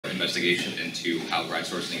investigation into how ride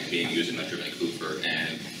sourcing is being used in Metro-Vancouver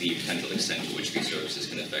and the potential extent to which these services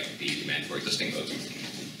can affect the demand for existing modes.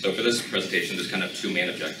 So for this presentation, there's kind of two main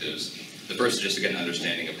objectives. The first is just to get an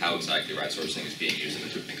understanding of how exactly ride sourcing is being used in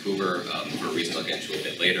Metro-Vancouver, for a reason I'll get into a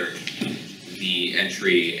bit later. The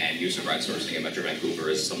entry and use of ride sourcing in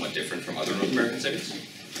Metro-Vancouver is somewhat different from other North American cities.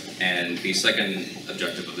 And the second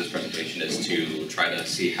objective of this presentation is to try to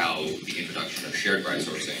see how the introduction of shared ride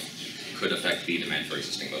sourcing could affect the demand for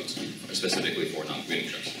existing modes, specifically for non-commuting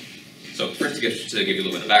trips. So first, to give you a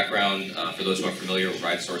little bit of background, for those who are familiar,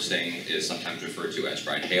 ride sourcing is sometimes referred to as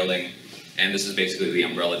ride hailing, and this is basically the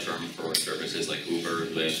umbrella term for services like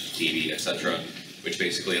Uber, Lyft, Didi, etc., which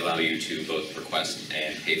basically allow you to both request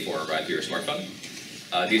and pay for a ride through your smartphone.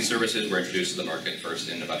 These services were introduced to the market first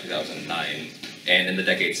in about 2009, and in the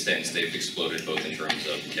decades since, they've exploded both in terms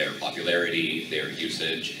of their popularity, their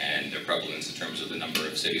usage, and their prevalence in terms of the number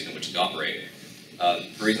of cities in which they operate.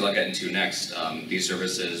 The reason I'll get into next, these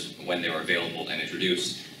services, when they are available and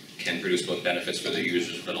introduced, can produce both benefits for the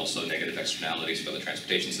users, but also negative externalities for the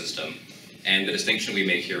transportation system. And the distinction we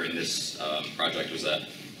make here in this project was that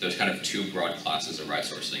there's kind of two broad classes of ride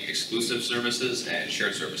sourcing: exclusive services and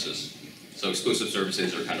shared services. So exclusive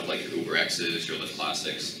services are kind of like your Uber X's, your Lyft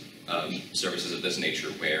Classics, services of this nature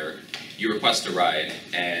where you request a ride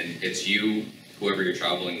and it's you, whoever you're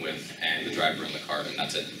traveling with, and the driver in the car, and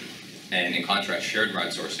that's it. And in contrast, shared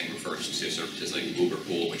ride sourcing refers to services like Uber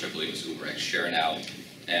Pool, which I believe is Uber X Share Now,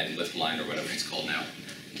 and Lyft Line, or whatever it's called now,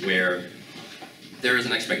 where there is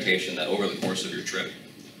an expectation that over the course of your trip,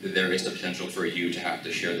 there is the potential for you to have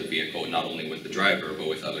to share the vehicle not only with the driver, but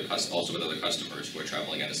with also with other customers who are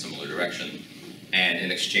traveling in a similar direction. And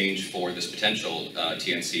in exchange for this potential,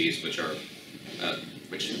 TNCs, which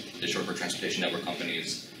is short for Transportation Network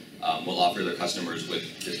Companies, will offer their customers with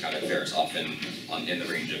discounted fares, often in the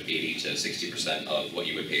range of 80 to 60% of what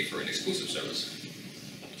you would pay for an exclusive service.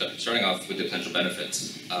 So starting off with the potential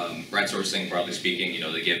benefits, ride sourcing, broadly speaking,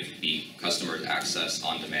 they give the customers access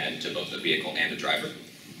on demand to both the vehicle and the driver.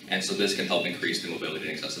 And so this can help increase the mobility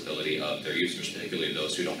and accessibility of their users, particularly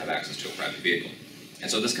those who don't have access to a private vehicle.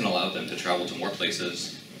 And so this can allow them to travel to more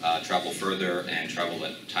places, travel further, and travel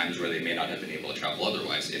at times where they may not have been able to travel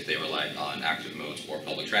otherwise if they relied on active modes or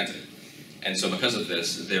public transit. And so because of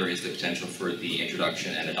this, there is the potential for the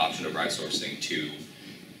introduction and adoption of ride sourcing to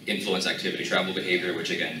influence activity travel behavior, which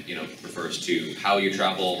again, refers to how you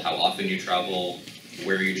travel, how often you travel,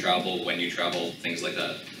 where you travel, when you travel, things like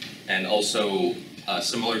that. And also,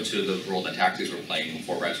 similar to the role that taxis were playing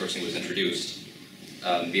before ride sourcing was introduced,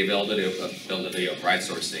 the availability of ride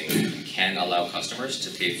sourcing can allow customers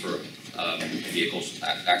to pay for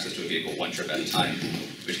access to a vehicle one trip at a time,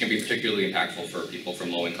 which can be particularly impactful for people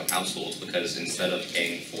from low-income households, because instead of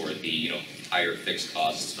paying for the higher fixed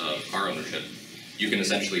costs of car ownership, you can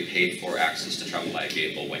essentially pay for access to travel by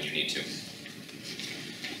vehicle when you need to.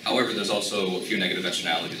 However, there's also a few negative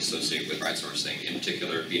externalities associated with ride sourcing. In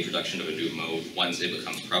particular, the introduction of a new mode, once it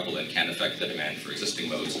becomes prevalent, can affect the demand for existing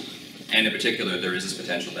modes. And in particular, there is this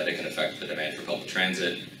potential that it can affect the demand for public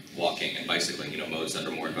transit, walking, and bicycling, modes that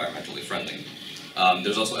are more environmentally friendly.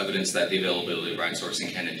 There's also evidence that the availability of ride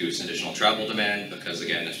sourcing can induce additional travel demand, because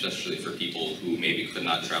again, especially for people who maybe could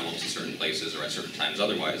not travel to certain places or at certain times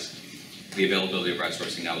otherwise, the availability of ride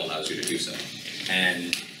sourcing now allows you to do so.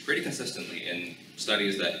 And pretty consistently in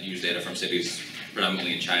studies that use data from cities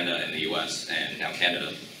predominantly in China and the US and now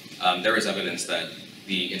Canada, there is evidence that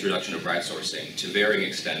the introduction of ride sourcing to varying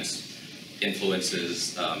extents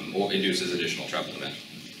influences or induces additional travel demand.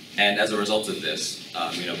 And as a result of this,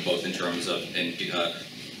 both in terms of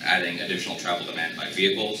adding additional travel demand by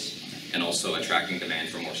vehicles and also attracting demand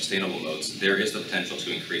for more sustainable modes, there is the potential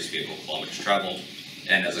to increase vehicle kilometers traveled.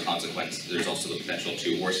 And as a consequence, there's also the potential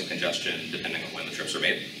to worsen congestion depending on when the trips are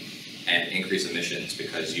made, and increase emissions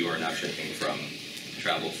because you are now shifting from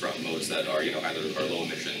travel from modes that are either are low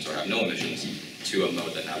emissions or have no emissions to a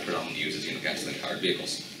mode that now predominantly uses gasoline-powered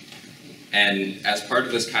vehicles. And as part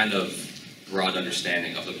of this kind of broad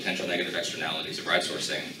understanding of the potential negative externalities of ride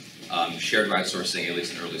sourcing, shared ride sourcing, at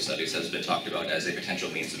least in early studies, has been talked about as a potential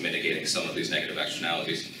means of mitigating some of these negative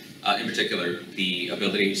externalities. In particular, the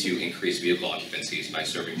ability to increase vehicle occupancies by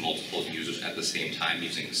serving multiple users at the same time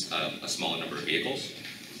using a smaller number of vehicles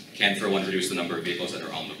can, for one, reduce the number of vehicles that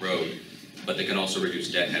are on the road, but they can also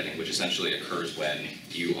reduce deadheading, which essentially occurs when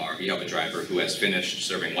you have a driver who has finished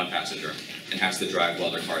serving one passenger and has to drive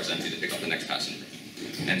while their car is empty to pick up the next passenger.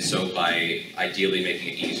 And so by ideally making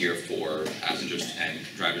it easier for passengers and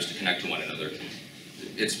drivers to connect to one another,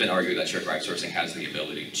 it's been argued that shared ride sourcing has the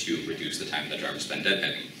ability to reduce the time that drivers spend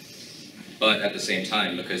deadheading. But at the same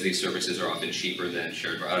time, because these services are often cheaper than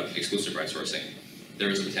exclusive ride sourcing, there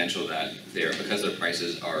is a potential that because their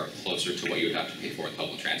prices are closer to what you would have to pay for with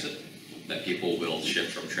public transit, that people will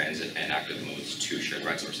shift from transit and active modes to shared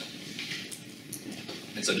ride sourcing.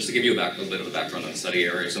 And so just to give you a bit of a background on the study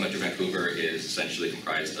area, so Metro-Vancouver is essentially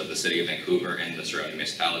comprised of the city of Vancouver and the surrounding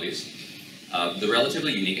municipalities. The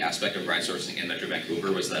relatively unique aspect of ride sourcing in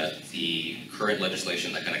Metro-Vancouver was that the current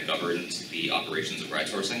legislation that kind of governs the operations of ride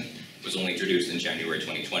sourcing was only introduced in January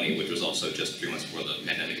 2020, which was also just 3 months before the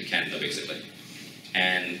pandemic in Canada, basically.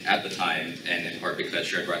 And at the time, and in part because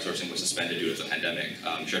shared ride sourcing was suspended due to the pandemic,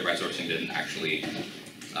 shared ride sourcing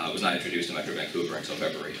was not introduced in Metro-Vancouver until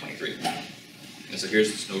February 23. And so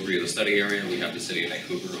here's an overview of the study area. We have the city of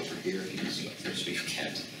Vancouver over here. You can zoom up there so you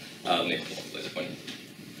can't. Maybe laser pointer.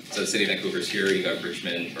 So the city of Vancouver is here. You got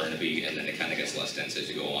Richmond, Burnaby, and then it kind of gets less dense as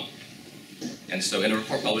you go on. And so in a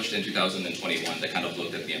report published in 2021 that kind of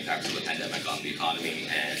looked at the impacts of the pandemic on the economy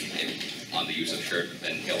and on the use of shared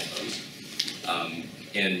and hailed modes.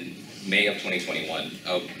 In May of 2021,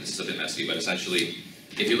 this is a bit messy, but essentially,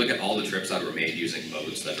 if you look at all the trips that were made using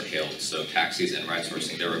modes that were hailed, so taxis and ride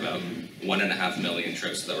sourcing, there were about 1.5 million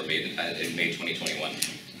trips that were made in May 2021,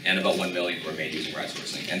 and about 1 million were made using ride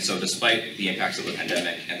sourcing. And so despite the impacts of the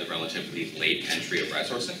pandemic and the relatively late entry of ride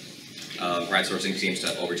sourcing seems to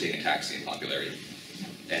have overtaken taxi in popularity.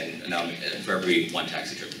 And now for every 1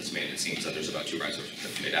 taxi trip that's made, it seems that there's about 2 ride sourcing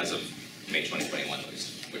trips made as of May 2021 at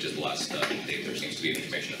least, which is the last date there seems to be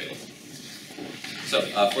information available. So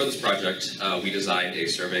for this project, we designed a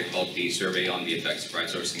survey called the Survey on the Effects of Ride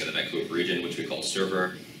Sourcing in the Vancouver region, which we call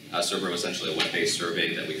Server. Server was essentially a web-based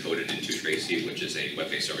survey that we coded into Tracy, which is a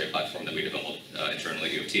web-based survey platform that we developed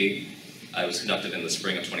internally at UT. It was conducted in the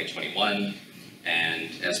spring of 2021, and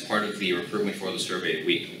as part of the recruitment for the survey,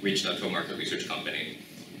 we reached out to a market research company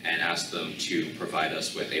and asked them to provide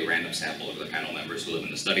us with a random sample of the panel members who live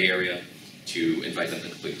in the study area to invite them to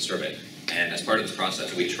complete the survey. And as part of this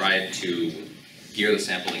process, we tried to gear the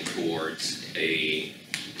sampling towards a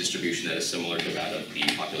distribution that is similar to that of the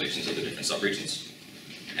populations of the different subregions.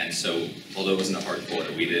 And so, although it wasn't a hard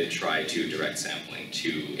quota, we did try to direct sampling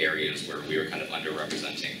to areas where we were kind of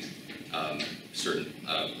underrepresenting certain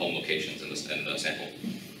home locations in the sample.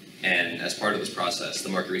 And as part of this process, the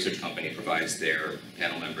market research company provides their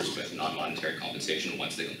panel members with non-monetary compensation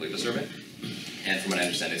once they complete the survey. And from what I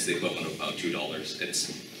understand, it's the equivalent of about $2.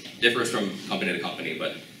 It differs from company to company,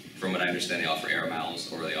 but from what I understand, they offer air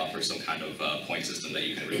miles or they offer some kind of point system that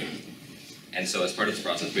you can redeem. And so as part of this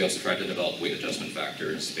process, we also tried to develop weight adjustment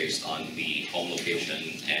factors based on the home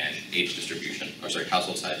location and age distribution,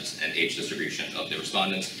 household size and age distribution of the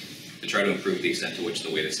respondents to try to improve the extent to which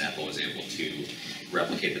the weighted sample was able to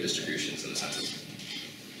replicate the distributions in the census.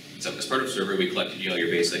 So as part of the survey, we collected, your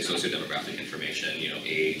basic socio-demographic information,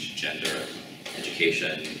 age, gender,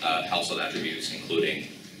 education, household attributes, including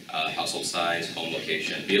household size, home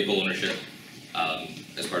location, vehicle ownership.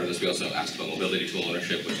 As part of this, we also asked about mobility tool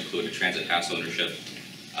ownership, which included transit pass ownership,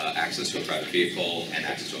 access to a private vehicle, and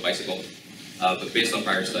access to a bicycle. But based on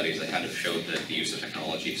prior studies that kind of showed that the use of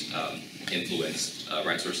technologies influenced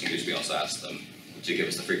ride sourcing use, we also asked them to give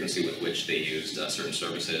us the frequency with which they used certain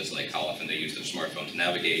services, like how often they used their smartphone to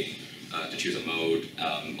navigate, to choose a mode,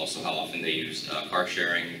 also how often they used car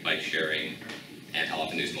sharing, bike sharing, and how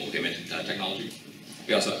often they used mobile payment technology.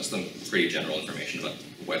 We also asked them pretty general information about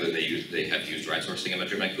whether they have used ride sourcing in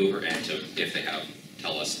Metro-Vancouver, and if they have,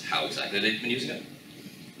 tell us how exactly they've been using it.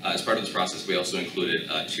 As part of this process, we also included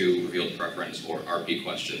 2 revealed preference, or RP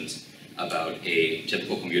questions, about a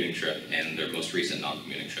typical commuting trip and their most recent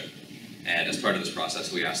non-commuting trip. And as part of this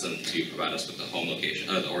process, we asked them to provide us with the home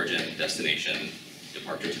location, the origin, destination,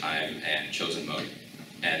 departure time, and chosen mode.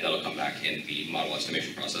 And that'll come back in the model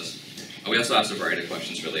estimation process. We also asked a variety of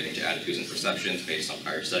questions relating to attitudes and perceptions based on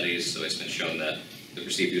prior studies. So it's been shown that the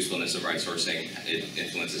perceived usefulness of ride sourcing, it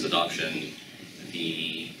influences adoption,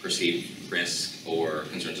 the perceived risk or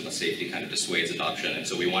concerns about safety kind of dissuades adoption. And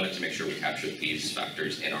so we wanted to make sure we captured these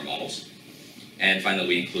factors in our models. And finally,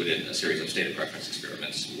 we included a series of stated preference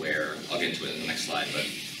experiments where, I'll get into it in the next slide, but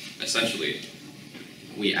essentially,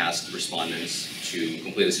 we asked respondents to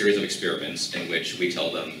complete a series of experiments in which we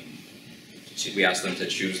asked them to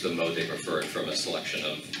choose the mode they preferred from a selection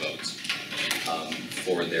of modes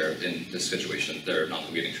for in this situation, their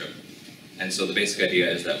non-commuting trip. And so the basic idea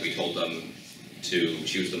is that we told them to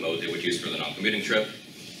choose the mode they would use for the non-commuting trip.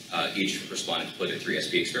 Each respondent completed 3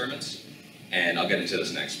 SP experiments. And I'll get into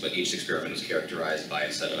this next, but each experiment is characterized by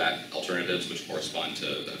a set of alternatives which correspond to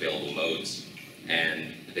the available modes.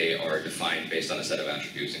 And they are defined based on a set of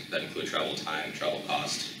attributes that include travel time, travel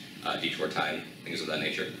cost, detour time, things of that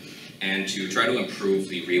nature. And to try to improve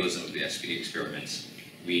the realism of the SP experiments,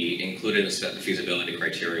 we included a set of feasibility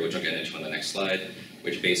criteria, which I'll get into on the next slide,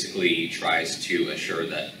 which basically tries to assure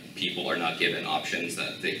that people are not given options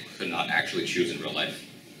that they could not actually choose in real life.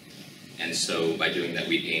 And so by doing that,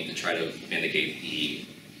 we aim to try to mitigate the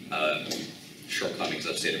shortcomings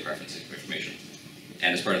of stated preference information.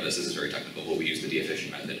 And as part of this is very technical, but we use the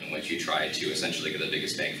de-efficient method in which you try to essentially get the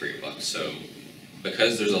biggest bang for your buck. So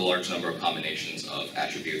because there's a large number of combinations of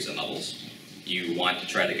attributes and levels, you want to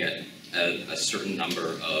try to get a certain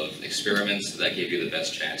number of experiments that give you the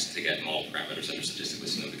best chance to get all parameters that are statistically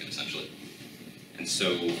significant, essentially. And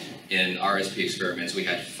so in RSP experiments, we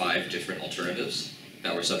had 5 different alternatives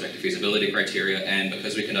that were subject to feasibility criteria, and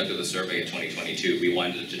because we conducted the survey in 2022, we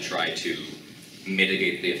wanted to try to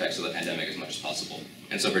mitigate the effects of the pandemic as much as possible.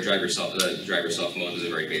 And so for drive yourself mode is a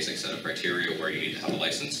very basic set of criteria where you need to have a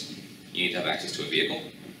license, you need to have access to a vehicle,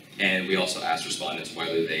 and we also asked respondents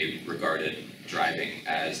whether they regarded driving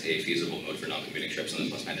as a feasible mode for non-commuting trips in the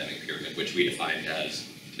post-pandemic period, which we defined as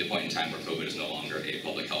the point in time where COVID is no longer a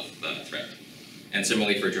public health threat. And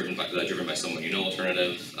similarly for driven by someone you know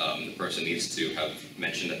alternative, the person needs to have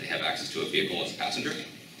mentioned that they have access to a vehicle as a passenger.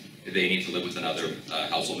 They need to live with another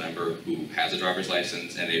household member who has a driver's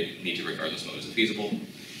license, and they need to regard this mode as feasible.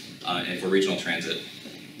 And for regional transit,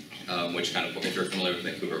 which kind of, if you're familiar with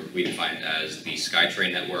Vancouver, we defined as the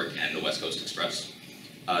SkyTrain network and the West Coast Express.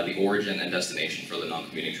 The origin and destination for the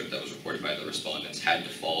non-commuting trip that was reported by the respondents had to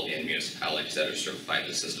fall in municipalities that are served by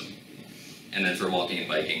the system. And then for walking and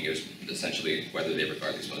biking, it was essentially whether they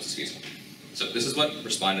regard these modes as feasible. So this is what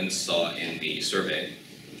respondents saw in the survey.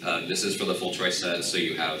 This is for the full choice set, so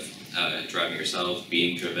you have driving yourself,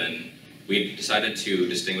 being driven. We decided to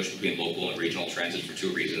distinguish between local and regional transit for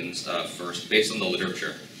 2 reasons. First, based on the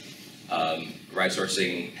literature, ride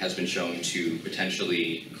sourcing has been shown to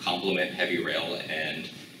potentially complement heavy rail and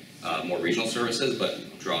more regional services,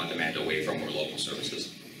 but draw demand away from more local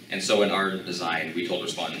services. And so in our design, we told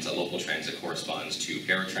respondents that local transit corresponds to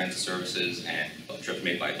paratransit services and trips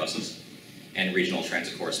made by buses, and regional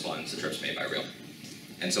transit corresponds to trips made by rail.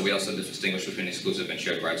 And so we also distinguish between exclusive and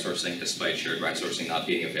shared ride sourcing, despite shared ride sourcing not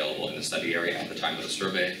being available in the study area at the time of the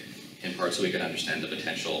survey, in part so we can understand the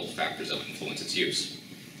potential factors that would influence its use.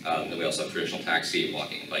 Then we also have traditional taxi,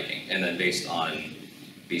 walking, and biking. And then based on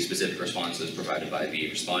the specific responses provided by the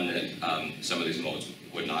respondent, some of these modes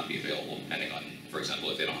would not be available depending on, for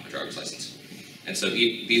example, if they don't have a driver's license. And so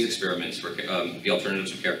these experiments were, the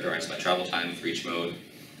alternatives were characterized by travel time for each mode,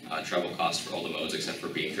 travel costs for all the modes except for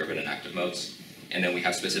being driven and active modes. And then we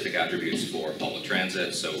have specific attributes for public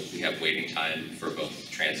transit, so we have waiting time for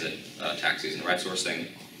both transit, taxis, and ride sourcing.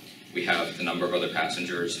 We have the number of other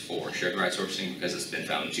passengers for shared ride sourcing because it's been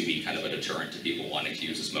found to be kind of a deterrent to people wanting to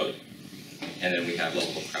use this mode. And then we have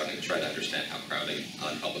level of crowding to try to understand how crowding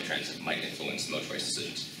on public transit might influence mode choice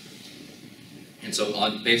decisions. And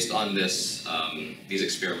so based on this, these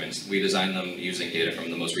experiments, we designed them using data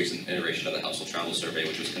from the most recent iteration of the Household Travel Survey,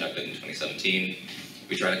 which was conducted in 2017.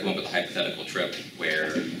 We try to come up with a hypothetical trip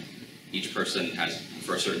where each person has,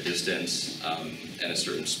 for a certain distance and a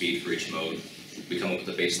certain speed for each mode, we come up with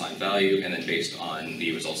a baseline value, and then based on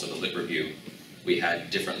the results of the lit review, we had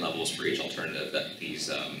different levels for each alternative that these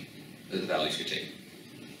the values could take.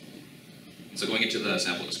 So going into the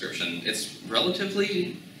sample description, it's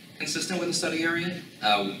relatively consistent with the study area.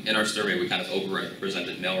 In our survey, we kind of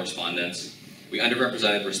overrepresented male respondents. We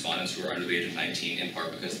underrepresented respondents who are under the age of 19, in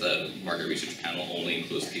part because the market research panel only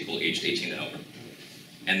includes people aged 18 and over.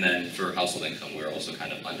 And then for household income, we're also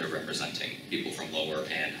kind of underrepresenting people from lower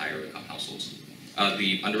and higher income households.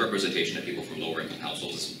 The underrepresentation of people from lower income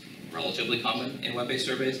households is relatively common in web-based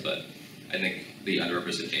surveys, but I think the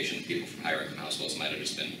underrepresentation of people from higher income households might have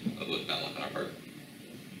just been a little bad luck on our part.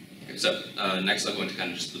 Okay, so next I'll go into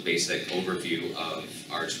kind of just the basic overview of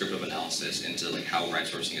our descriptive analysis into like how ride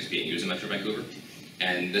sourcing is being used in Metro-Vancouver.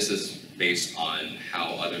 And this is based on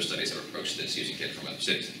how other studies have approached this using data from other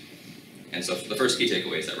cities. And so the first key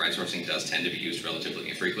takeaway is that ride sourcing does tend to be used relatively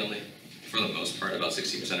infrequently. For the most part, about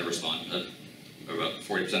 60% of about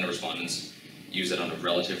 40% of respondents use it on a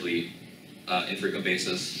relatively infrequent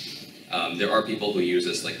basis. There are people who use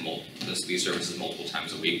this these services multiple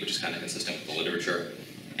times a week, which is kind of consistent with the literature.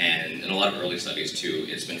 And in a lot of early studies too,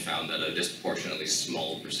 it's been found that a disproportionately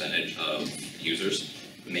small percentage of users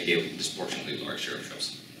make a disproportionately large share of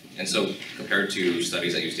trips. And so compared to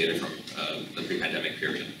studies that use data from the pre-pandemic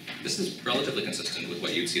period, this is relatively consistent with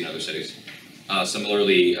what you'd see in other cities.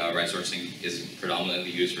 Similarly, ride sourcing is predominantly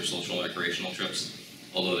used for social and recreational trips,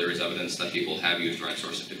 although there is evidence that people have used ride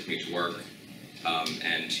sourcing to commute to work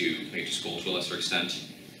and to commute to school to a lesser extent.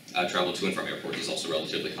 Travel to and from airports is also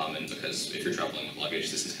relatively common because if you're traveling with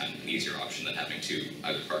luggage, this is kind of an easier option than having to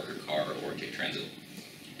either park your car or take transit.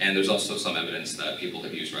 And there's also some evidence that people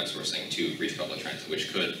have used ride sourcing to reach public transit,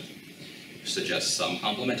 which could suggest some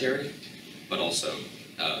complementarity, but also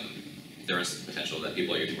there is the potential that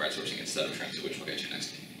people are using ride sourcing instead of transit, which we'll get to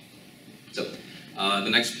next. So the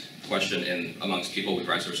next question amongst people with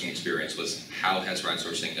ride sourcing experience was, how has ride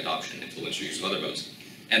sourcing adoption influenced your use of other modes?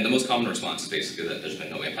 And the most common response is basically that there's been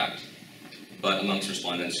no impact. But amongst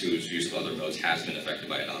respondents whose use of other modes has been affected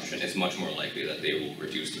by adoption, it's much more likely that they will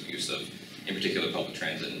reduce the use of, in particular, public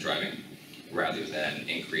transit and driving, rather than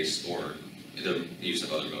increase or the use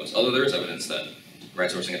of other modes. Although there is evidence that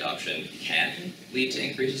ride sourcing adoption can lead to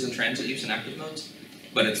increases in transit use in active modes,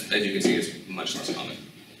 but it's, as you can see, it's much less common,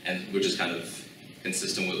 and which is kind of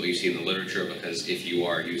consistent with what you see in the literature, because if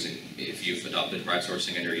you've adopted ride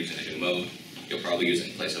sourcing and you're using a new mode, you'll probably use it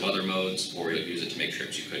in place of other modes, or you'll use it to make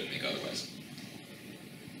trips you couldn't make otherwise.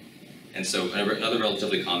 And so another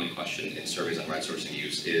relatively common question in surveys on ride sourcing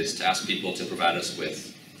use is to ask people to provide us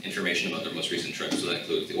with information about their most recent trip. So that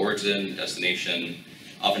includes the origin, destination.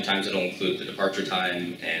 Oftentimes it'll include the departure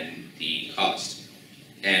time and the cost.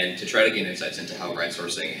 And to try to gain insights into how ride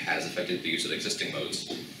sourcing has affected the use of existing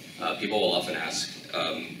modes, people will often ask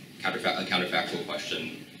a counterfactual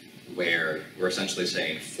question where we're essentially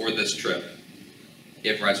saying, for this trip,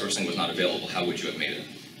 if ride sourcing was not available, how would you have made it?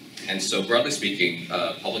 And so broadly speaking,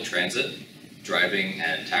 public transit, driving,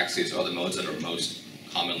 and taxis are the modes that are most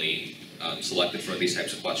commonly selected for these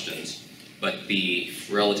types of questions, but the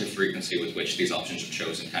relative frequency with which these options are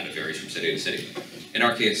chosen kind of varies from city to city. In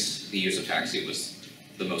our case, the use of taxi was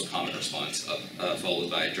the most common response,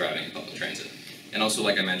 followed by driving and public transit. And also,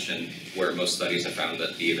 like I mentioned, where most studies have found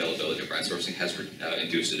that the availability of ride sourcing has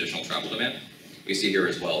induced additional travel demand, we see here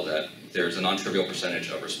as well that there's a non-trivial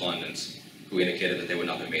percentage of respondents who indicated that they would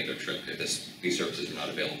not have made their trip if these services were not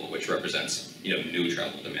available, which represents new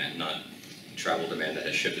travel demand, not travel demand that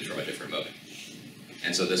has shifted from a different mode.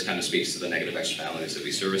 And so this kind of speaks to the negative externalities of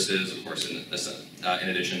these services. Of course, in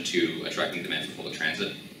addition to attracting demand for public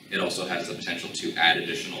transit, it also has the potential to add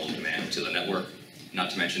additional demand to the network, not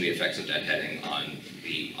to mention the effects of deadheading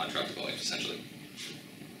on traffic volumes, essentially.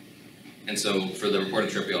 And so for the reported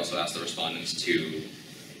trip, we also asked the respondents to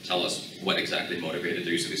tell us what exactly motivated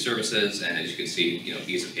their use of these services, and as you can see,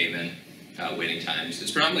 ease of payment, waiting times. It's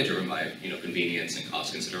predominantly driven by convenience and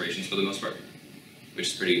cost considerations for the most part, which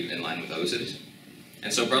is pretty in line with other cities.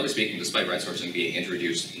 And so broadly speaking, despite ride sourcing being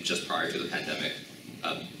introduced just prior to the pandemic,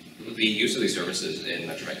 the use of these services in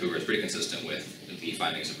Metro-Vancouver is pretty consistent with the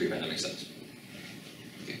findings of pre-pandemic studies.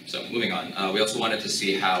 Okay, so moving on, we also wanted to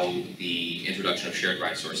see how the introduction of shared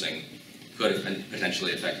ride sourcing could have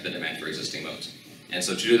potentially affected the demand for existing modes. And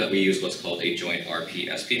so to do that, we use what's called a joint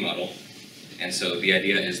RP-SP model. And so the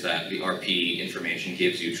idea is that the RP information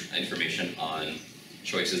gives you information on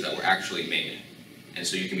choices that were actually made. And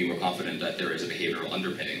so you can be more confident that there is a behavioral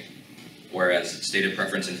underpinning. Whereas stated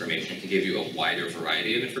preference information can give you a wider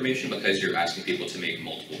variety of information because you're asking people to make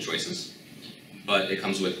multiple choices. But it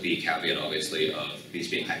comes with the caveat, obviously, of these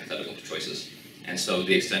being hypothetical choices. And so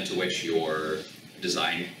the extent to which your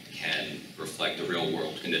design can reflect the real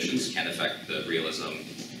world conditions can affect the realism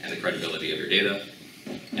and the credibility of your data.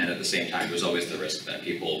 And at the same time, there's always the risk that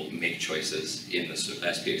people make choices in the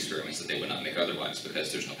SP experiments that they would not make otherwise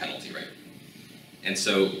because there's no penalty, right? And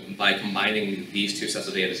so by combining these two sets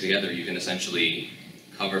of data together, you can essentially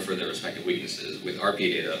cover for their respective weaknesses. With RP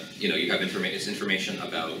data, you have information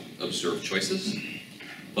about observed choices,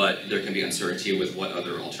 but there can be uncertainty with what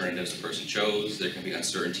other alternatives the person chose. There can be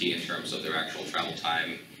uncertainty in terms of their actual travel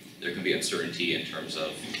time. There can be uncertainty in terms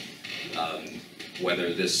of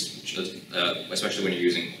whether this, especially when you're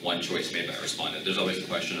using one choice made by a respondent, there's always the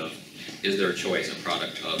question of, is their choice a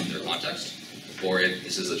product of their context, or if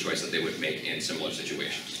this is a choice that they would make in similar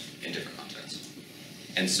situations, in different contexts.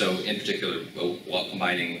 And so, in particular, while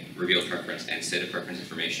combining revealed preference and stated preference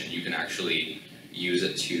information, you can actually use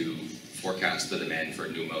it to forecast the demand for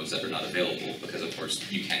new modes that are not available, because of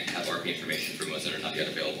course you can't have RP information for modes that are not yet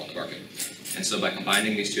available on the market. And so by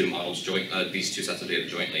combining these two models, these two sets of data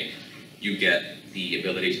jointly, you get the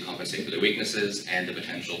ability to compensate for the weaknesses and the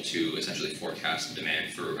potential to essentially forecast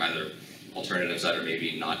demand for either alternatives that are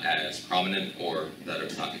maybe not as prominent or that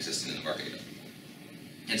are not existent in the market yet.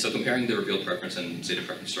 And so comparing the revealed preference and stated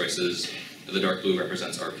preference choices, the dark blue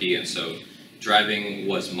represents RP, and so driving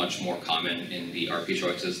was much more common in the RP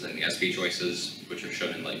choices than the SP choices, which are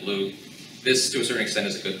shown in light blue. This, to a certain extent,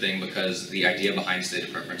 is a good thing because the idea behind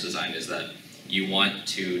stated preference design is that you want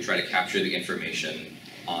to try to capture the information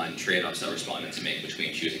on trade-offs that respondents make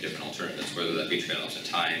between choosing different alternatives, whether that be trade-offs in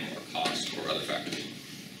time or cost or other factors.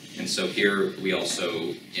 And so here we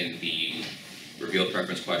also, in the revealed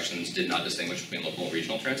preference questions, did not distinguish between local and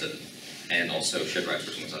regional transit. and also shared ride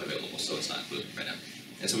sourcing was not available, so it's not included right now.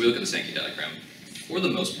 And so we look at the Sankey diagram. For the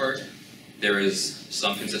most part, there is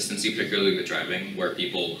some consistency, particularly with driving, where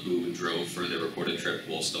people who drove for their reported trip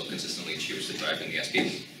will still consistently choose to drive in the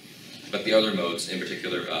SP. But the other modes, in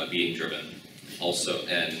particular being driven, also,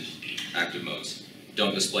 and active modes,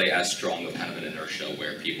 don't display as strong of kind of an inertia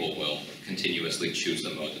where people will continuously choose the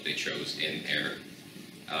mode that they chose in air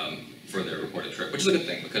for their reported trip, which is a good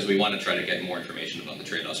thing because we want to try to get more information about the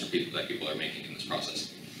trade-offs that people are making in this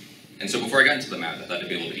process. And so before I got into the math, I thought it'd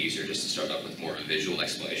be a little bit easier just to start off with more of a visual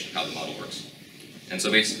explanation of how the model works. And so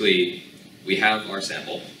basically, we have our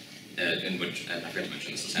sample, in which, and I forgot to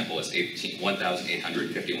mention this, the sample is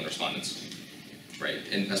 1,851 respondents. Right,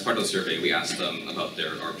 and as part of the survey, we asked them about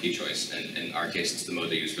their RP choice, and in our case, it's the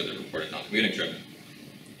mode they use for their reported non-commuting trip.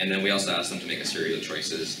 And then we also asked them to make a series of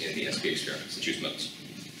choices in the SP experiments to choose modes.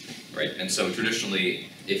 Right, and so traditionally,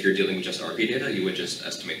 if you're dealing with just RP data, you would just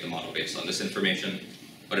estimate the model based on this information.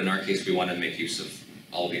 But in our case, we want to make use of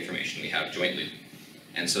all the information we have jointly.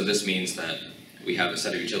 And so this means that we have a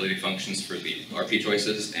set of utility functions for the RP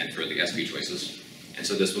choices and for the SP choices. And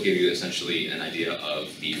so this will give you essentially an idea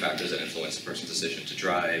of the factors that influence a person's decision to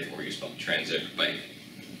drive or use public transit or bike,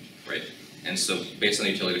 right? And so based on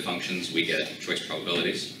the utility functions, we get choice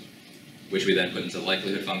probabilities, which we then put into the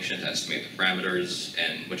likelihood function to estimate the parameters,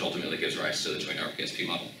 and which ultimately gives rise to the joint RPSP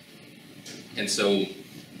model. And so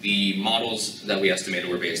the models that we estimated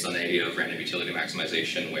were based on the idea of random utility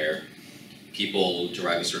maximization, where people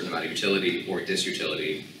derive a certain amount of utility or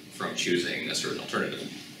disutility from choosing a certain alternative.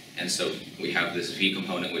 And so we have this V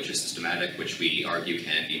component, which is systematic, which we argue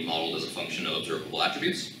can be modeled as a function of observable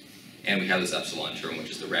attributes. And we have this epsilon term,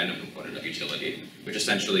 which is the random component of utility, which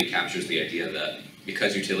essentially captures the idea that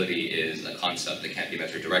because utility is a concept that can't be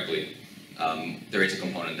measured directly, there is a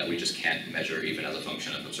component that we just can't measure even as a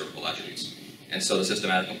function of observable attributes. And so the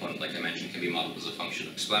systematic component, like I mentioned, can be modeled as a function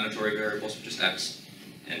of explanatory variables, which is x,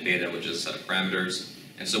 and beta, which is a set of parameters.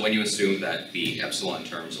 And so when you assume that the epsilon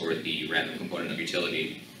terms, or the random component of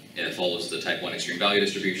utility, it follows the type 1 extreme value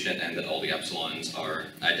distribution, and that all the epsilons are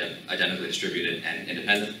identically distributed and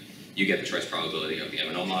independent, you get the choice probability of the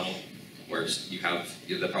M&O model, where you have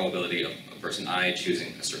the probability of a person I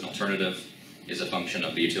choosing a certain alternative is a function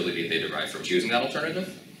of the utility they derive from choosing that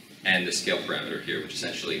alternative, and the scale parameter here, which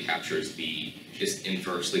essentially captures is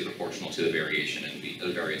inversely proportional to the variation in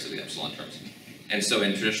the variance of the epsilon terms. And so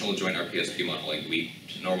in traditional joint RPSP modeling, we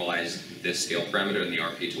normalize this scale parameter in the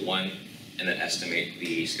RP to 1, and then estimate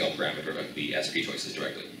the scale parameter of the SP choices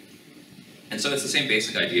directly. And so it's the same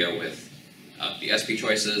basic idea with the SP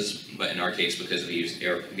choices, but in our case, because we use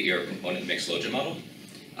the error component mixed logit model,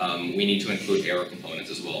 we need to include error components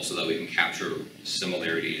as well so that we can capture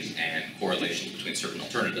similarities and correlations between certain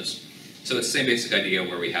alternatives. So it's the same basic idea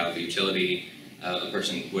where we have the utility a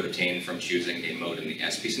person would obtain from choosing a mode in the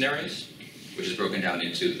SP scenarios, which is broken down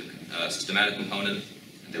into the systematic component,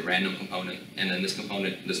 the random component, and then this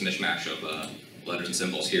component, this mishmash of letters and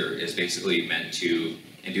symbols here is basically meant to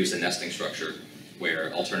induce a nesting structure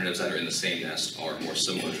where alternatives that are in the same nest are more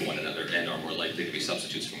similar to one another and are more likely to be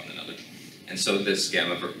substitutes for one another. And so this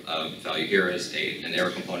gamma value here is an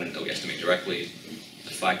error component that we estimate directly.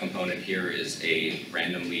 The phi component here is a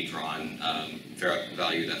randomly drawn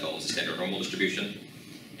value that follows the standard normal distribution.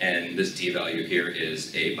 And this d value here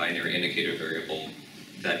is a binary indicator variable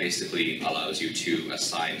that basically allows you to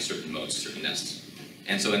assign certain modes to certain nests.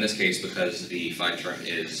 And so in this case, because the phi term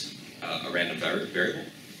is a random variable,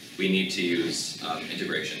 we need to use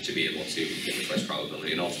integration to be able to get the choice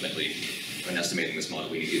probability. And ultimately, when estimating this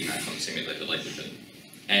model, we need to use maximum simulated likelihood.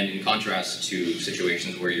 And in contrast to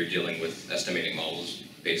situations where you're dealing with estimating models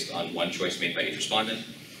based on one choice made by each respondent,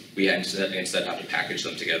 we instead have to package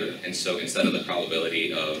them together. And so instead of the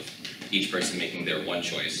probability of each person making their one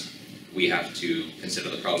choice, we have to consider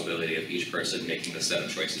the probability of each person making the set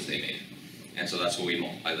of choices they made. And so that's what we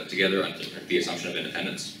multiply them together under the assumption of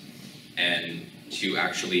independence. And to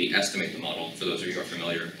actually estimate the model, for those of you who are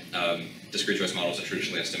familiar, discrete choice models are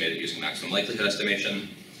traditionally estimated using maximum likelihood estimation.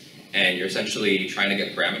 And you're essentially trying to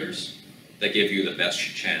get parameters that give you the best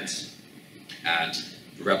chance at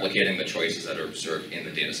replicating the choices that are observed in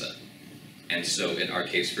the data set. And so in our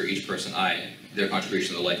case, for each person I, their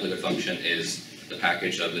contribution to the likelihood function is the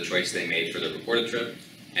package of the choice they made for their reported trip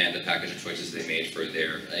and the package of choices they made for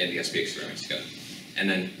their in the SP experiments together. And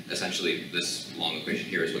then essentially this long equation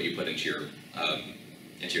here is what you put into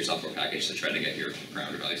your software package to try to get your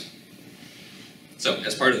parameter values. So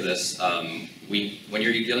as part of this, when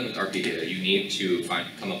you're dealing with RP data, you need to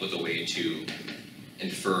come up with a way to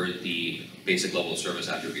infer the basic level of service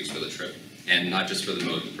attributes for the trip, and not just for the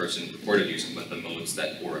mode the person reported using, but the modes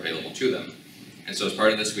that were available to them. And so as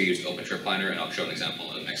part of this, we used OpenTripLiner, and I'll show an example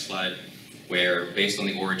on the next slide, where based on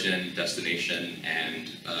the origin, destination, and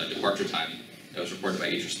departure time that was reported by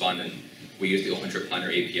each respondent, we used the OpenTripLiner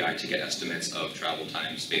API to get estimates of travel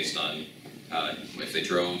times based on if they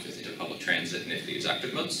drove, if they took public transit, and if they used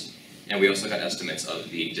active modes. And we also got estimates of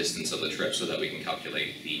the distance of the trip so that we can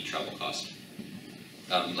calculate the travel cost.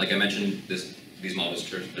 Like I mentioned, these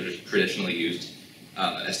models are traditionally used,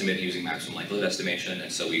 estimated using maximum likelihood estimation,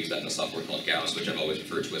 and so we use that in a software called Gauss, which I've always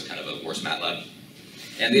referred to as kind of a worse MATLAB.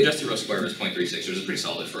 And the adjusted row square is 0.36, which is pretty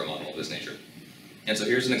solid for a model of this nature. And so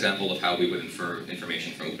here's an example of how we would infer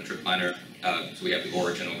information from OpenTripLiner. So we have the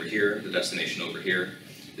origin over here, the destination over here.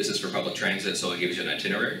 This is for public transit, so it gives you an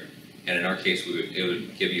itinerary. And in our case, it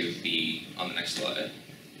would give you the, on the next slide,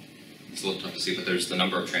 it's a little tough to see, but there's the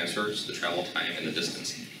number of transfers, the travel time, and the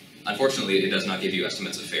distance. Unfortunately, it does not give you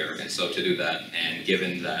estimates of fare, and so to do that, and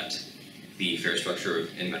given that the fare structure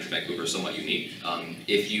in Metro-Vancouver is somewhat unique,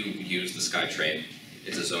 if you use the SkyTrain,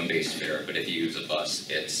 it's a zone-based fare, but if you use a bus,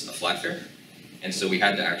 it's a flat fare. And so we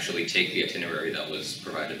had to actually take the itinerary that was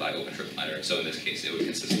provided by OpenTripLiner. So in this case, it would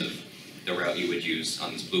consist of the route you would use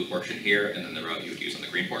on this blue portion here, and then the route you would use on the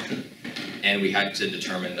green portion. And we had to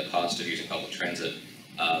determine the cost of using public transit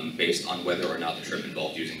based on whether or not the trip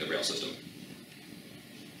involved using the rail system.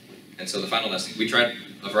 And so the final nesting, we tried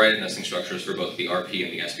a variety of nesting structures for both the RP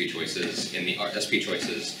and the SP choices. In the SP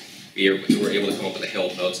choices, we were able to come up with a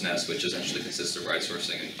hailed modes nest, which essentially consists of ride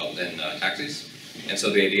sourcing and taxis. And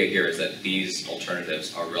so the idea here is that these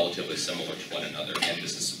alternatives are relatively similar to one another, and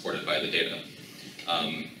this is supported by the data.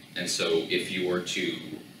 And so if you were to,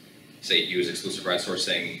 say, use exclusive ride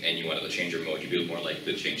sourcing and you wanted to change your mode, you'd be more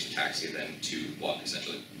likely to change to taxi than to walk,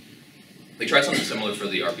 essentially. We tried something similar for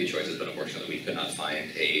the RP choices, but unfortunately we could not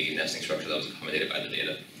find a nesting structure that was accommodated by the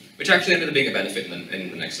data, which actually ended up being a benefit in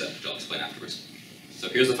the next step, which I'll explain afterwards. So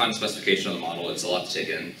here's the final specification of the model. It's a lot to take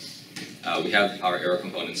in. We have our error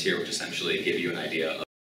components here, which essentially give you an idea of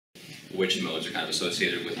which modes are kind of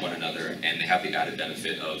associated with one another, and they have the added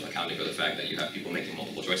benefit of accounting for the fact that you have people making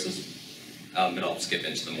multiple choices. But I'll skip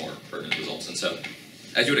into the more pertinent results. And so,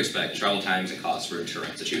 as you would expect, travel times and costs were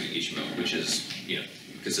deterrent to choosing each mode, which is,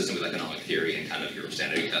 consistent with economic theory and kind of your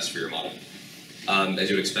standard test for your model. As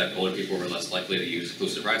you would expect, older people were less likely to use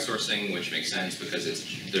exclusive ride sourcing, which makes sense because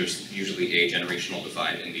there's usually a generational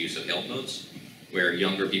divide in the use of hailed modes, where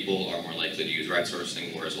younger people are more likely to use ride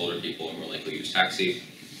sourcing, whereas older people are more likely to use taxi.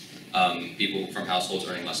 People from households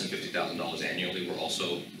earning less than $50,000 annually were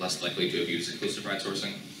also less likely to have used exclusive ride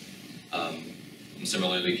sourcing. And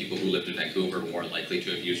similarly, people who lived in Vancouver were more likely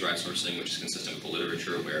to have used ride sourcing, which is consistent with the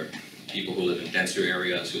literature, where people who live in denser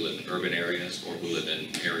areas, who live in urban areas, or who live in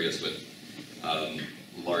areas with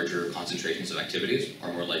larger concentrations of activities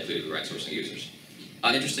are more likely to be ride sourcing users.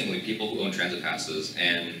 Interestingly, people who own transit passes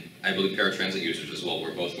and I believe paratransit users as well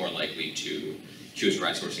were both more likely to choose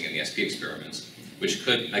ride sourcing in the SP experiments, which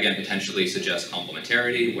could, again, potentially suggest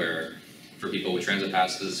complementarity, where for people with transit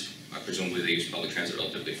passes, presumably they use public transit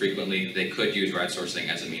relatively frequently, they could use ride sourcing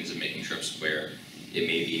as a means of making trips where it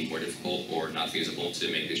may be more difficult or not feasible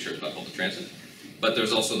to make these trips by public transit. But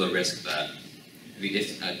there's also the risk that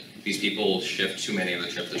if these people shift too many of the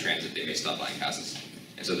trips to transit, they may stop buying passes.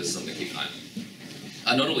 And so this is something to keep in mind.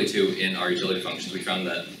 Notably too, in our utility functions, we found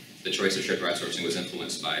that the choice of shared ride sourcing was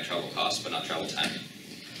influenced by travel costs, but not travel time,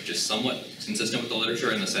 which is somewhat consistent with the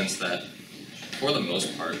literature in the sense that, for the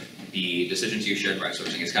most part, the decision to use shared ride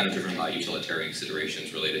sourcing is kind of driven by utilitarian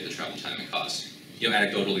considerations related to travel time and cost.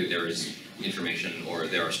 Anecdotally, there is information or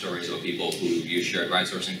there are stories of people who use shared ride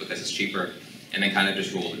sourcing because it's cheaper, and then kind of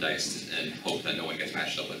just roll the dice and hope that no one gets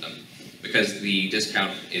matched up with them. Because the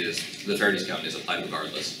fare discount is applied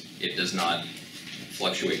regardless. It does not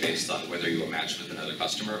fluctuate based on whether you are matched with another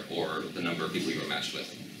customer or the number of people you are matched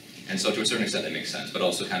with. And so to a certain extent that makes sense, but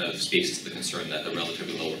also kind of speaks to the concern that the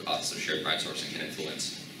relatively lower costs of shared ride sourcing can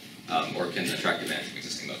influence or can attract demand from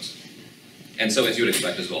existing modes. And so as you would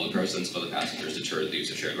expect as well, the presence of other passengers deterred the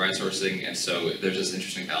use of shared ride sourcing, and so there's this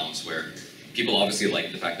interesting balance where people obviously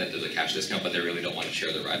like the fact that there's a cash discount, but they really don't want to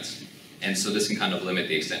share their rides. And so this can kind of limit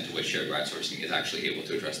the extent to which shared ride sourcing is actually able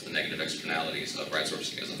to address the negative externalities of ride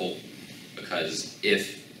sourcing as a whole. Because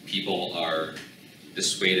if people are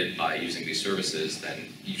dissuaded by using these services,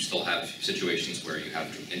 then you still have situations where you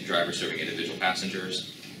have drivers serving individual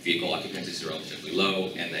passengers, vehicle occupancies are relatively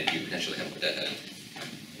low, and then you potentially have a dead end.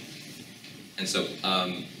 And so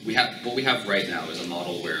what we have right now is a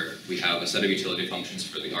model where we have a set of utility functions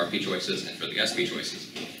for the RP choices and for the SP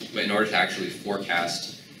choices. But in order to actually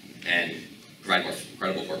forecast and provide more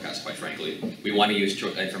credible forecasts, quite frankly, we want to use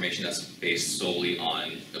information that's based solely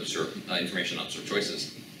on information on observed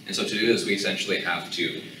choices. And so to do this, we essentially have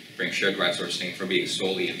to bring shared ride sourcing from being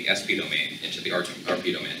solely in the SP domain into the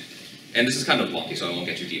RP domain. And this is kind of wonky, so I won't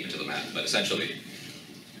get too deep into the math, but essentially,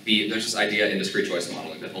 there's this idea in discrete choice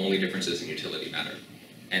modeling that only differences in utility matter.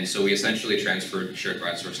 And so we essentially transferred shared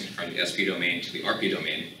ride sourcing from the SP domain to the RP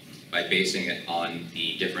domain by basing it on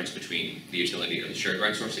the difference between the utility of the shared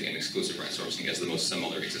ride sourcing and exclusive ride sourcing as the most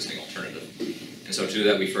similar existing alternative. And so to do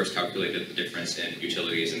that, we first calculated the difference in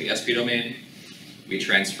utilities in the SP domain. We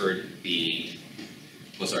transferred the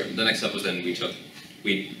next step was then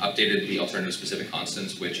we updated the alternative specific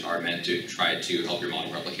constants, which are meant to try to help your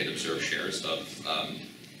model replicate observed shares of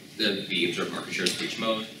the observed market shares for each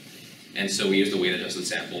mode. And so we used the weighted adjusted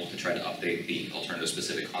sample to try to update the alternative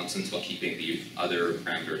specific constants while keeping the other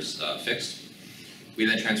parameters fixed. We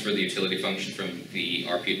then transferred the utility function from the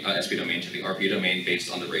SP domain to the RP domain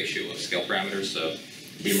based on the ratio of scale parameters. So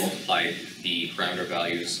we multiplied the parameter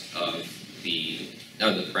values of the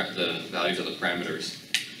values of the parameters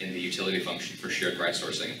in the utility function for shared ride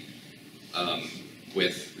sourcing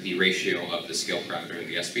with the ratio of the scale parameter in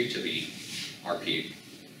the SP to the RP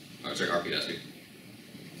to SP.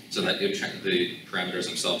 So that the parameters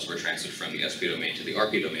themselves were transferred from the SP domain to the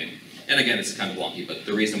RP domain. And again, it's kind of wonky, but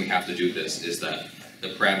the reason we have to do this is that the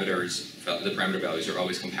parameter values are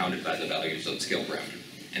always compounded by the values of the scale parameter.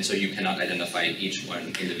 And so you cannot identify each one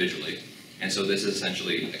individually. And so this is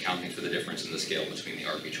essentially accounting for the difference in the scale between the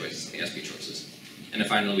RP choices and the SP choices. And then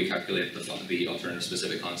finally, we calculated the alternative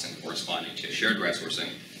specific constant corresponding to shared ride sourcing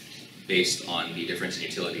based on the difference in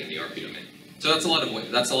utility in the RP domain. So that's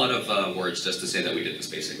a lot of words just to say that we did this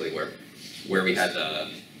basically, where we had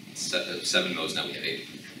 7 modes, now we have 8.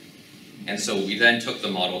 And so we then took the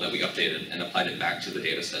model that we updated and applied it back to the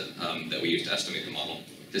data set that we used to estimate the model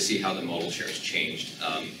to see how the modal shares changed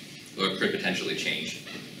or could potentially change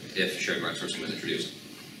if shared ride sourcing was introduced.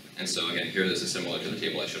 And so again, here this is similar to the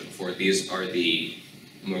table I showed before. These are the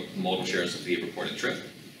modal shares of the reported trip.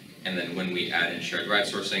 And then when we add in shared ride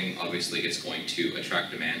sourcing, obviously it's going to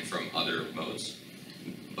attract demand from other modes.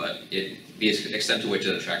 But the extent to which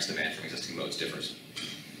it attracts demand from existing modes differs.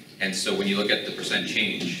 And so when you look at the percent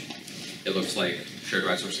change, it looks like shared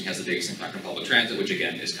ride sourcing has the biggest impact on public transit, which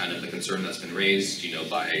again is kind of the concern that's been raised.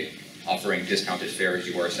 By offering discounted fares,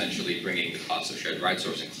 you are essentially bringing the cost of shared ride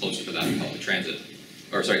sourcing closer to that of public transit.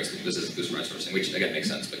 Or sorry, this is exclusive ride sourcing, which again makes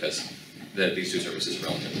sense because these two services are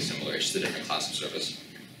relatively similar. It's just a different class of service.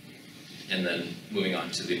 And then moving on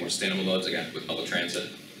to the more sustainable modes, again, with public transit,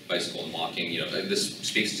 bicycle and walking, this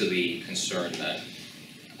speaks to the concern that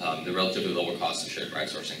the relatively lower cost of shared ride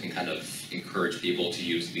sourcing can kind of encourage people to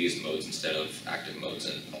use these modes instead of active modes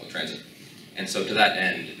in public transit. And so to that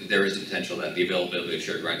end, there is the potential that the availability of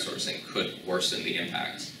shared ride sourcing could worsen the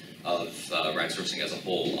impact of ride sourcing as a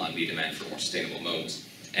whole on the demand for more sustainable modes.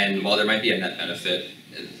 And while there might be a net benefit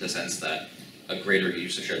in the sense that a greater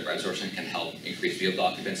use of shared ride sourcing can help increase vehicle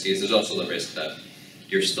occupancies, there's also the risk that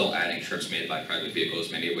you're still adding trips made by private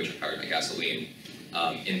vehicles, many of which are powered by gasoline,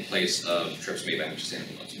 in place of trips made by more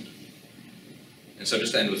sustainable modes. And so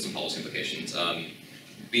just to end with some policy implications,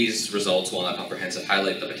 these results, while not comprehensive,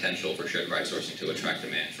 highlight the potential for shared ride sourcing to attract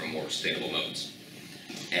demand from more sustainable modes.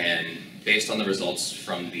 And based on the results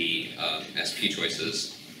from the SP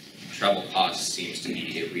choices, travel costs seems to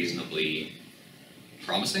be a reasonably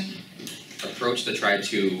promising approach to try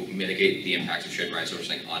to mitigate the impacts of shared ride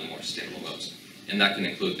sourcing on more sustainable modes. And that can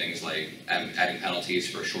include things like adding penalties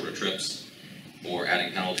for shorter trips, or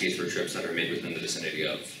adding penalties for trips that are made within the vicinity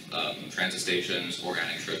of transit stations, or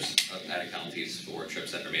adding penalties for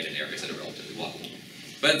trips that are made in areas that are relatively walkable.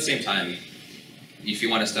 But at the same time, if you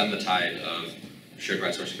want to stem the tide of shared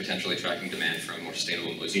ride sourcing potentially attracting demand from more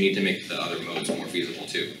sustainable modes, you need to make the other modes more feasible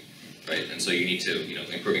too, right? And so you need to,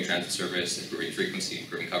 improving transit service, improving frequency,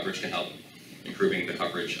 improving coverage can help. Improving the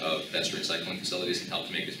coverage of pedestrian cycling facilities can help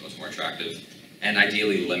to make these modes more attractive, and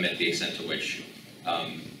ideally limit the extent to which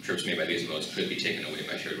trips made by these modes could be taken away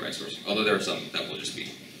by shared ride sourcing, although there are some that will just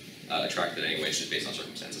be attracted anyways, just based on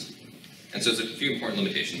circumstances. And so there's a few important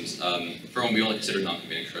limitations. For one, we only consider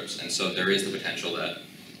non-commuting trips, and so there is the potential that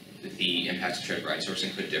the impacts of shared ride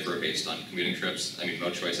sourcing could differ based on commuting trips. I mean,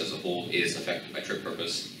 mode choice as a whole is affected by trip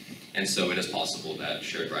purpose, and so it is possible that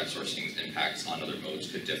shared ride sourcing's impacts on other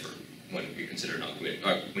modes could differ when you consider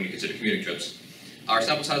commuting trips. Our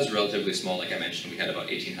sample size is relatively small. Like I mentioned, we had about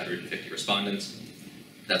 1,850 respondents.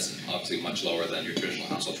 That's obviously much lower than your traditional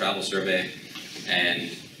household travel survey,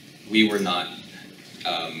 and we were not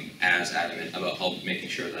as adamant about making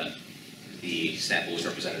sure that the sample was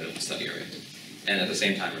representative of the study area. And at the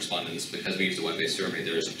same time, respondents, because we used a web-based survey,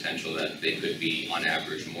 there is a potential that they could be, on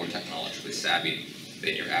average, more technologically savvy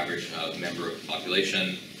than your average member of the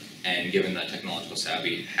population. And given that technological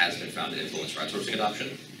savvy has been found to influence ride sourcing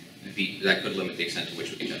adoption, that could limit the extent to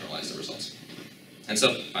which we can generalize the results. And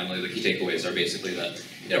so, finally, the key takeaways are basically that,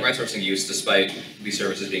 ride sourcing use, despite these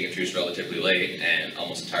services being introduced relatively late and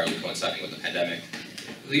almost entirely coinciding with the pandemic,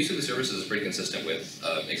 the use of the services is pretty consistent with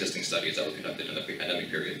existing studies that were conducted in the pre-pandemic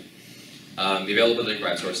period. The availability of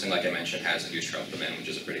ride sourcing, like I mentioned, has induced travel demand, which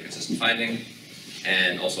is a pretty consistent finding,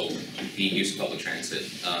 and also the use of public transit,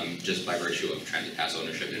 just by virtue of transit pass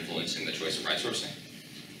ownership influencing the choice of ride sourcing,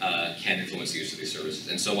 can influence the use of these services.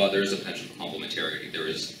 And so while there is a potential for complementarity, there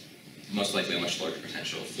is most likely a much larger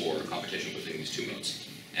potential for competition between these two modes.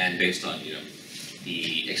 And based on,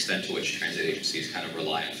 the extent to which transit agencies kind of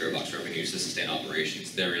rely on fare box revenues to sustain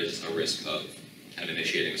operations, there is a risk of kind of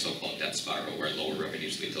initiating a so-called death spiral where lower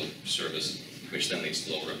revenues lead to service, which then leads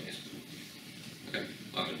to lower revenues. Okay,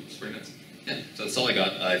 it's pretty nice. Yeah, so that's all I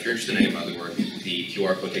got. If you're interested in any of my other work, the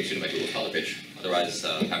QR code takes you to my Google Scholar page. Otherwise,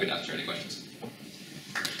 happy to answer any questions.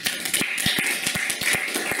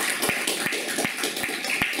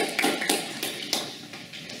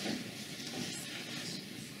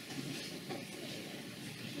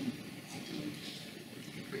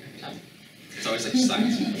 It's always like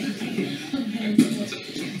science.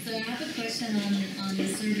 So I have a question on the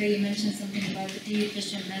survey. You mentioned something about the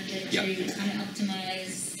efficient method to kind of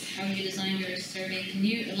optimize how you design your survey. Can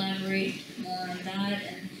you elaborate more on that?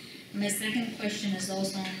 And my second question is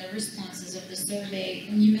also on the responses of the survey.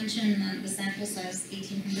 When you mentioned that the sample size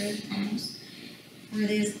 1,800 almost, were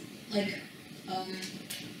these like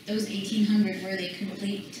those 1,800 were they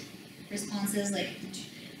complete responses? Like,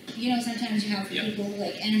 sometimes you have people who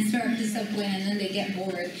answer up to some point and then they get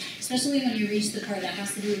bored. Especially when you reach the part that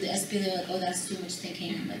has to do with the SP, they're like, oh, that's too much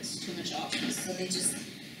thinking, that's too much options. So they just,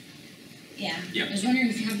 I was wondering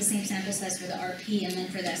if you have the same sample size for the RP and then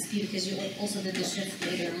for the SP, because you also did the shift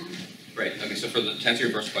later on. Right, okay, so to answer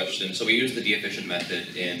your first question, so we use the de-efficient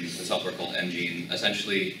method in the software called Engine.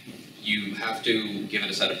 Essentially, you have to give it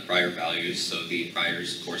a set of prior values, so the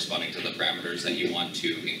priors corresponding to the parameters that you want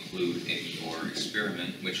to include in your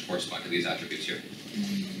experiment, which correspond to these attributes here.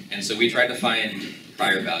 And so we tried to find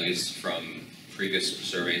prior values from previous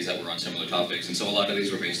surveys that were on similar topics, and so a lot of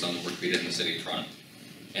these were based on the work we did in the city of Toronto.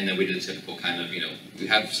 And then we did a typical kind of, we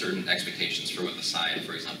have certain expectations for what the sign,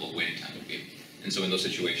 for example, waiting time would be. And so in those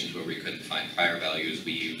situations where we couldn't find prior values,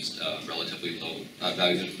 we used relatively low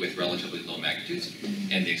values with relatively low magnitudes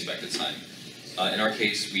and the expected sign. In our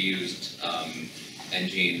case, we used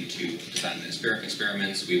Engine to design the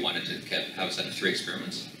experiments. We wanted to have a set of 3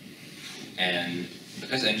 experiments. And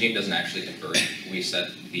because Engine doesn't actually convert, we set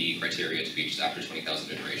the criteria to be just after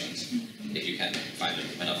 20,000 iterations. If you can't find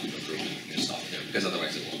enough improvement, you can just stop there, because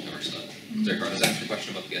otherwise it won't cover stuff. Sorry, Carl, is that the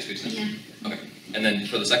question about the SPs? Yeah. Okay. And then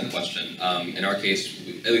for the second question, in our case,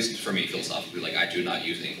 at least for me philosophically, I do not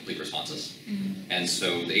use incomplete responses. And so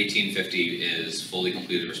the 1850 is fully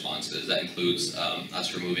completed responses. That includes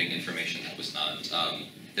us removing information that was not,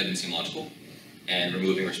 that didn't seem logical, and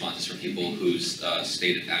removing responses from people whose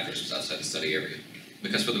stated address was outside the study area.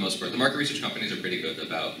 Because for the most part, the market research companies are pretty good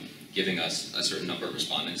about giving us a certain number of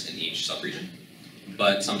respondents in each subregion.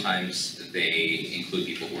 But sometimes they include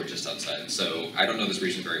people who are just outside. So I don't know this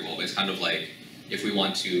region very well, but it's kind of like if we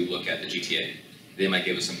want to look at the GTA, they might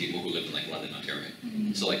give us some people who live in London, Ontario.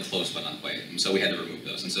 So close but not quite. And so we had to remove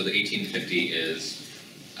those. And so the 1850 is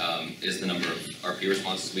the number of RP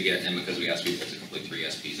responses we get, and because we ask people to complete 3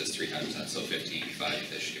 SPs, it's 3 times that, so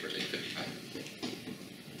 55-ish, give or take 55.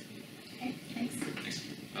 Okay, thanks. Thanks.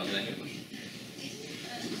 Did I get a question?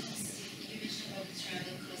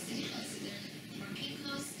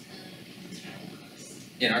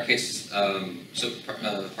 In our case,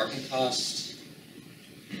 parking cost,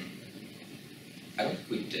 I don't think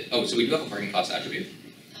we did. Oh, so we do have a parking cost attribute.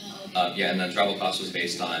 And then travel cost was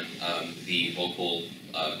based on the local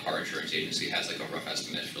car insurance agency has a rough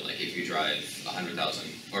estimate for if you drive 100,000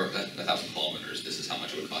 or 1,000 kilometers, this is how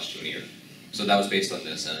much it would cost you in a year. So that was based on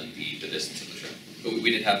this and the distance of the trip. But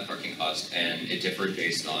we did have parking cost, and it differed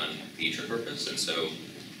based on the trip purpose, and so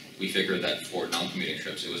we figured that for non-commuting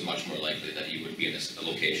trips, it was much more likely that you would be in a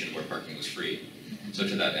location where parking was free. So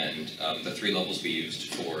to that end, the 3 levels we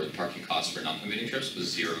used for parking costs for non-commuting trips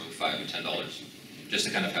was $0, $5, and $10, just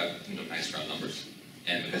to kind of have nice round numbers.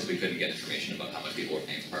 And because we couldn't get information about how much people were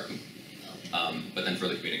paying for parking. But then for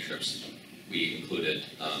the commuting trips, we included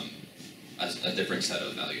a different set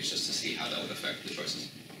of values just to see how that would affect the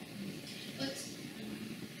choices. But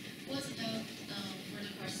what about for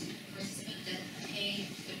the participant that pay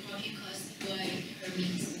the parking cost by her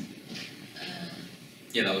means?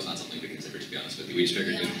 Yeah, that was not something we considered, to be honest with you. We just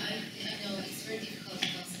figured. Yeah, I know it's very difficult to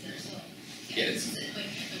consider. So yeah, it's a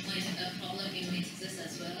problem in exists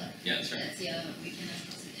as well. Yeah, that's right. We cannot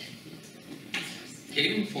consider.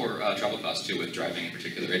 even for travel costs too, with driving in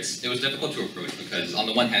particular, it was difficult to approach because on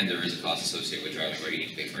the one hand there is a cost associated with driving where you need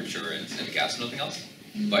to pay for insurance and gas and nothing else,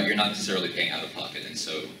 but you're not necessarily paying out of pocket, and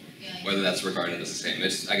so whether that's regarded as the same,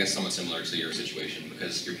 it's I guess somewhat similar to your situation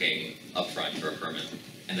because you're paying upfront for a permit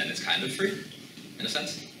and then it's kind of free in a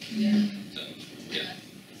sense. Yeah. So yeah.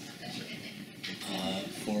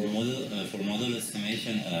 For model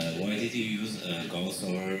estimation, why did you use Gauss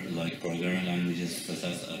or like programming languages such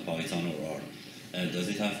as Python or R? Does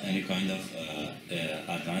it have any kind of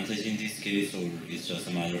advantage in this case, or it's just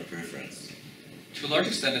a matter of preference? To a large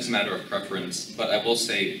extent, it's a matter of preference, but I will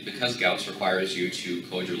say because Gauss requires you to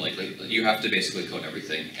code your likelihood, you have to basically code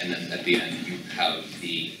everything, and then at the end you have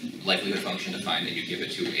the likelihood function defined, and you give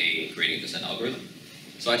it to a gradient descent algorithm.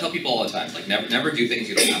 So I tell people all the time, like never do things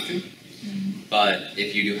you don't have to. But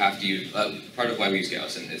if you do have to use, part of why we use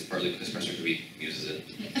Gauss, and it's partly because Professor Kavi uses it,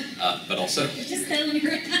 but also, Just telling you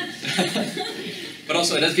right now. but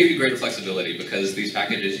also it does give you greater flexibility because these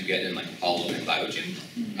packages you get in like Apollo and Biogene,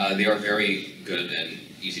 they are very good and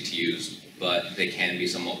easy to use, but they can be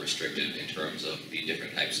somewhat restrictive in terms of the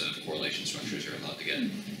different types of correlation structures you're allowed to get.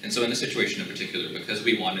 And so in this situation in particular, because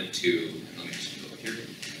we wanted to, let me just go over here,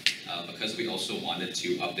 because we also wanted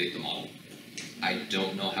to update the model, I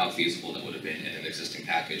don't know how feasible that would have been in an existing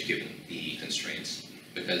package given the constraints,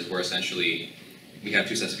 because we're essentially, we have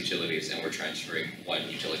two sets of utilities and we're transferring one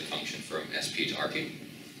utility function from SP to RP.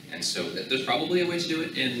 And so there's probably a way to do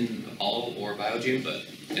it in Apollo or Biogene, but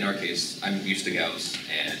in our case, I'm used to Gauss,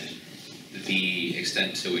 and the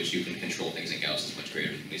extent to which you can control things in Gauss is much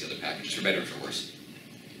greater than these other packages, for better or for worse.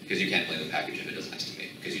 Because you can't blame the package if it doesn't estimate,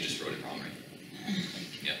 because you just wrote it wrong, right?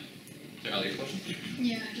 Yeah. Is there another question?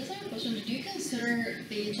 Yeah, I just have a question. Did you consider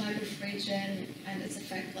the type of region and its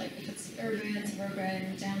effect, like if it's urban,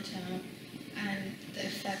 suburban, downtown, and the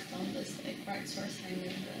effect on this like crowdsourcing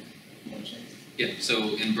and the projects? Yeah,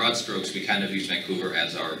 so in broad strokes, we kind of use Vancouver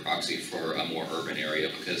as our proxy for a more urban area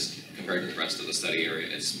because compared to the rest of the study area,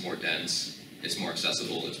 it's more dense, it's more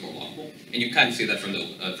accessible, it's more walkable. And you kind of see that from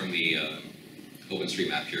the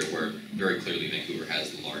OpenStreetMap here, where very clearly Vancouver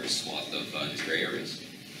has the largest swath of these gray areas.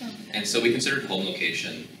 And so we considered home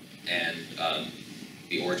location and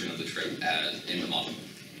the origin of the trip as in the model.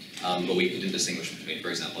 But we didn't distinguish between, for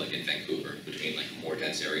example, like in Vancouver, between like more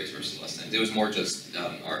dense areas versus less dense. It was more just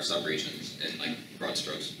our subregions in like broad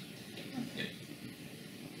strokes. Yeah.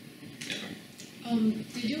 Yeah.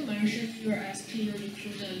 Did you mention your SP will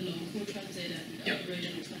include the local transit and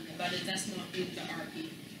regional transit, but it does not include the RP?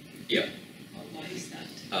 Yeah. Why is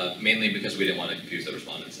that? Mainly because we didn't want to confuse the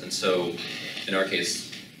respondents. And so, in our case,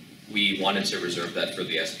 we wanted to reserve that for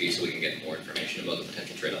the SP so we can get more information about the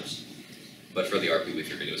potential trade-offs. But for the RP, we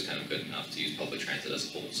figured it was kind of good enough to use public transit as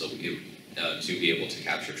a whole, so to be able to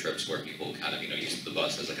capture trips where people kind of use the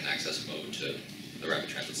bus as like an access mode to the rapid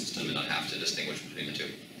transit system and not have to distinguish between the two.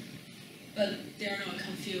 But they're not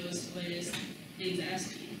confused with the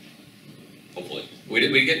SP. Hopefully, we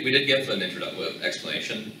did give an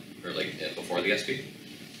explanation or like before the SP.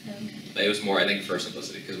 But it was more, I think, for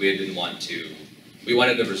simplicity because we didn't want to. We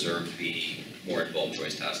wanted to reserve the more involved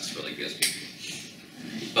choice tasks for like the SP.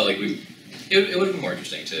 But like it would have been more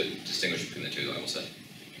interesting to distinguish between the two, though, I will say.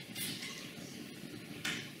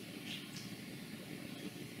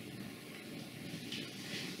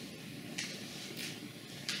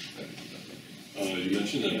 You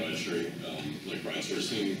mentioned that ride sharing, like ride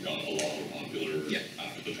sourcing, got a lot more popular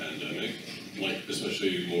after the pandemic. Like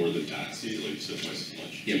especially more than taxi, like you said twice as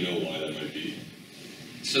much. Do you know why that might be?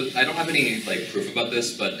 So I don't have any like proof about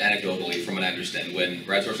this, but anecdotally, from what I understand, when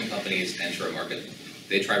ride sourcing companies enter a market,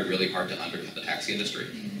 they try really hard to undercut the taxi industry.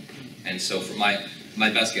 And so for my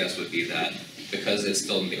best guess would be that because it's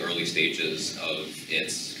still in the early stages of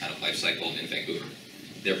its kind of life cycle in Vancouver,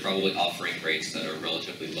 they're probably offering rates that are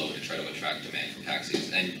relatively low to try to attract demand from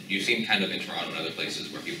taxis. And you've seen kind of in Toronto and other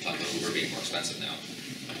places where people talk about Uber being more expensive now.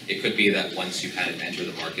 It could be that once you kind of enter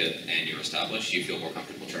the market and you're established, you feel more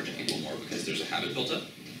comfortable charging people more because there's a habit built up.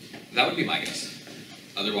 That would be my guess.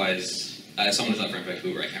 Otherwise, as someone who's not from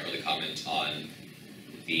Vancouver, I can't really comment on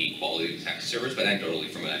the quality of the taxi service, but anecdotally,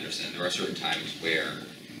 from what I understand, there are certain times where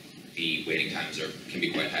the waiting times can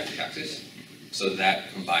be quite high for taxis. So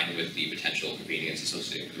that combined with the potential convenience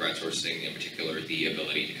associated with ride sourcing, in particular, the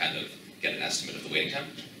ability to kind of get an estimate of the waiting time.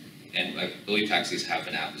 And I believe taxis have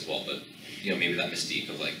an app as well, but maybe that mystique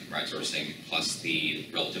of like ride sourcing plus the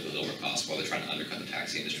relatively lower cost while they're trying to undercut the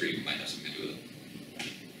taxi industry might have something to do with it.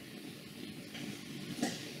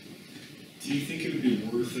 Do you think it would be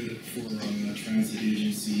worth it for transit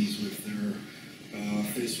agencies with their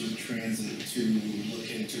faced with transit to look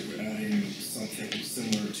into adding something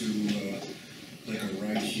similar to like a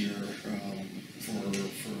ride here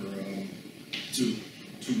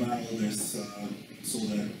to battle this so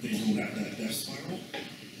that they don't have that death spiral?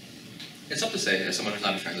 It's tough to say as someone who's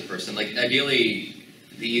not a transit person. Like ideally,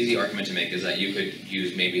 the easy argument to make is that you could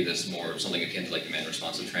use maybe this more something akin to like demand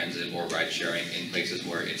responsive transit or ride sharing in places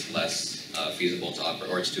where it's less feasible to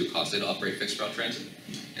operate or it's too costly to operate fixed route transit.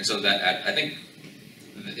 And so that I think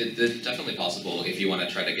it's definitely possible if you want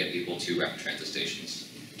to try to get people to rapid transit stations.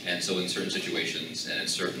 And so in certain situations and in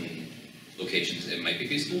certain locations, it might be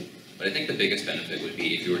feasible. But I think the biggest benefit would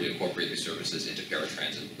be if you were to incorporate these services into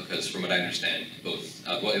paratransit, because from what I understand, both,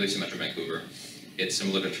 well, at least in Metro-Vancouver, it's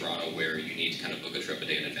similar to Toronto where you need to kind of book a trip a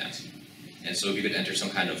day in advance. And so if you could enter some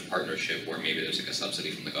kind of partnership where maybe there's like a subsidy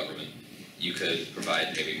from the government, you could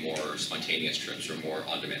provide maybe more spontaneous trips or more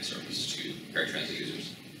on-demand service to paratransit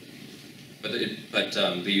users. But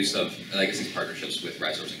the use of, I guess, these partnerships with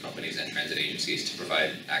ride sourcing companies and transit agencies to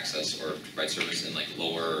provide access or provide service in like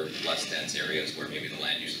lower, less dense areas where maybe the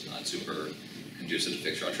land use is not super conducive to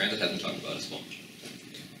fixed route transit has been talked about as well.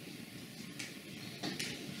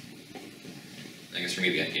 I guess for me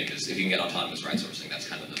the end game is if you can get autonomous ride sourcing, that's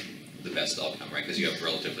kind of the best outcome, right? Because you have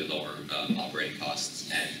relatively lower operating costs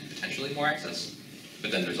and potentially more access. But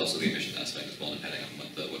then there's also the emissions aspect as well, depending on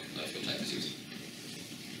what fuel type is used.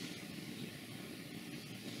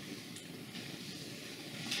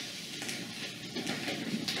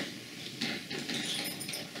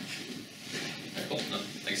 Cool. No,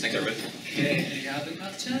 thanks everybody. Okay, any other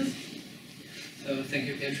questions? So thank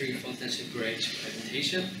you, Patrick, for such a great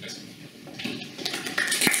presentation. Yes.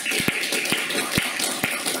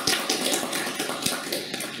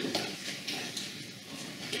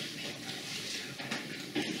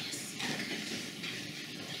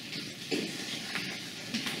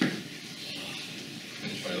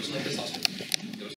 Finish what I was like this awesome.